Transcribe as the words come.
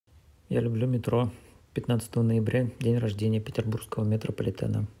Я люблю метро. 15 ноября – день рождения Петербургского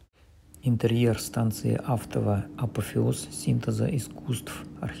метрополитена. Интерьер станции Автово – апофеоз синтеза искусств,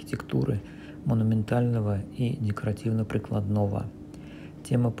 архитектуры, монументального и декоративно-прикладного.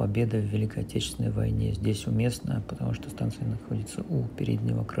 Тема победы в Великой Отечественной войне здесь уместна, потому что станция находится у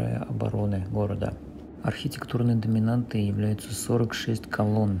переднего края обороны города. Архитектурной доминантой являются 46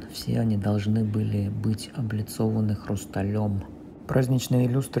 колонн. Все они должны были быть облицованы хрусталем. Праздничные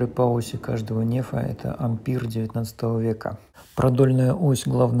люстры по оси каждого нефа – это ампир XIX века. Продольная ось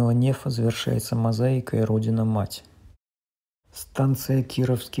главного нефа завершается мозаикой «Родина-мать». Станция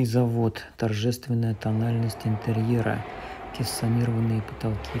 «Кировский завод», торжественная тональность интерьера, кессонированные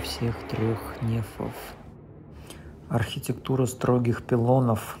потолки всех трех нефов. Архитектура строгих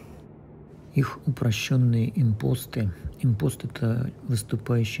пилонов, их упрощенные импосты. Импост – это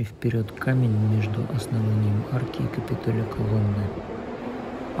выступающий вперед камень между основанием арки и капителя колонны.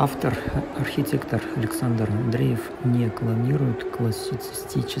 Автор, архитектор Александр Андреев не клонирует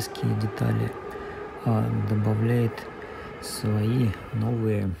классицистические детали, а добавляет свои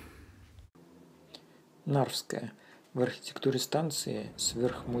новые. Нарвская. В архитектуре станции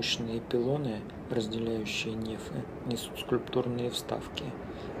сверхмощные пилоны, разделяющие нефы, несут скульптурные вставки,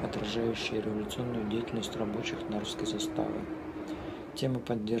 отражающие революционную деятельность рабочих Нарвской заставы. Тема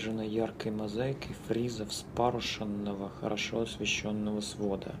поддержана яркой мозаикой фризов с парушенного, хорошо освещенного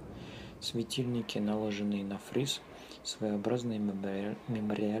свода. Светильники, наложенные на фриз, своеобразные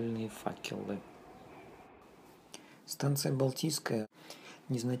мемориальные факелы. Станция Балтийская.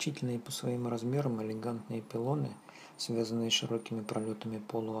 Незначительные по своим размерам элегантные пилоны, связанные широкими пролетами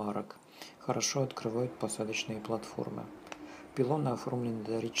полуарок, хорошо открывают посадочные платформы. Пилоны оформлены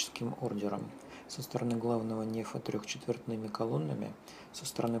дорическим ордером. Со стороны главного нефа трехчетвертными колоннами, со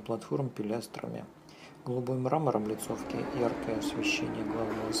стороны платформ пилястрами. Голубой мрамор облицовки, яркое освещение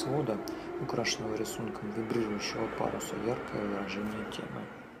главного свода, украшенного рисунком вибрирующего паруса, яркое выражение темы.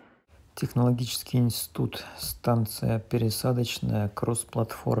 Технологический институт. Станция пересадочная,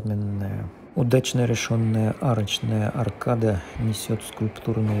 кроссплатформенная. Удачно решенная арочная аркада несет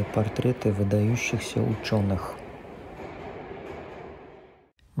скульптурные портреты выдающихся ученых.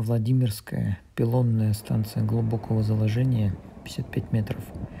 Владимирская. Пилонная станция глубокого заложения 55 метров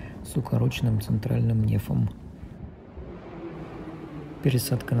с укороченным центральным нефом.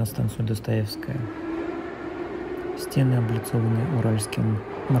 Пересадка на станцию Достоевская. Стены облицованы уральским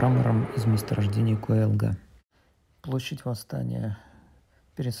мрамором из месторождения Куэлга. Площадь Восстания.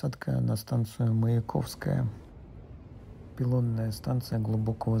 Пересадка на станцию Маяковская. Пилонная станция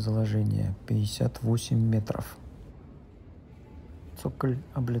глубокого заложения 58 метров. Цоколь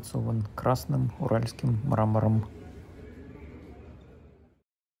облицован красным уральским мрамором.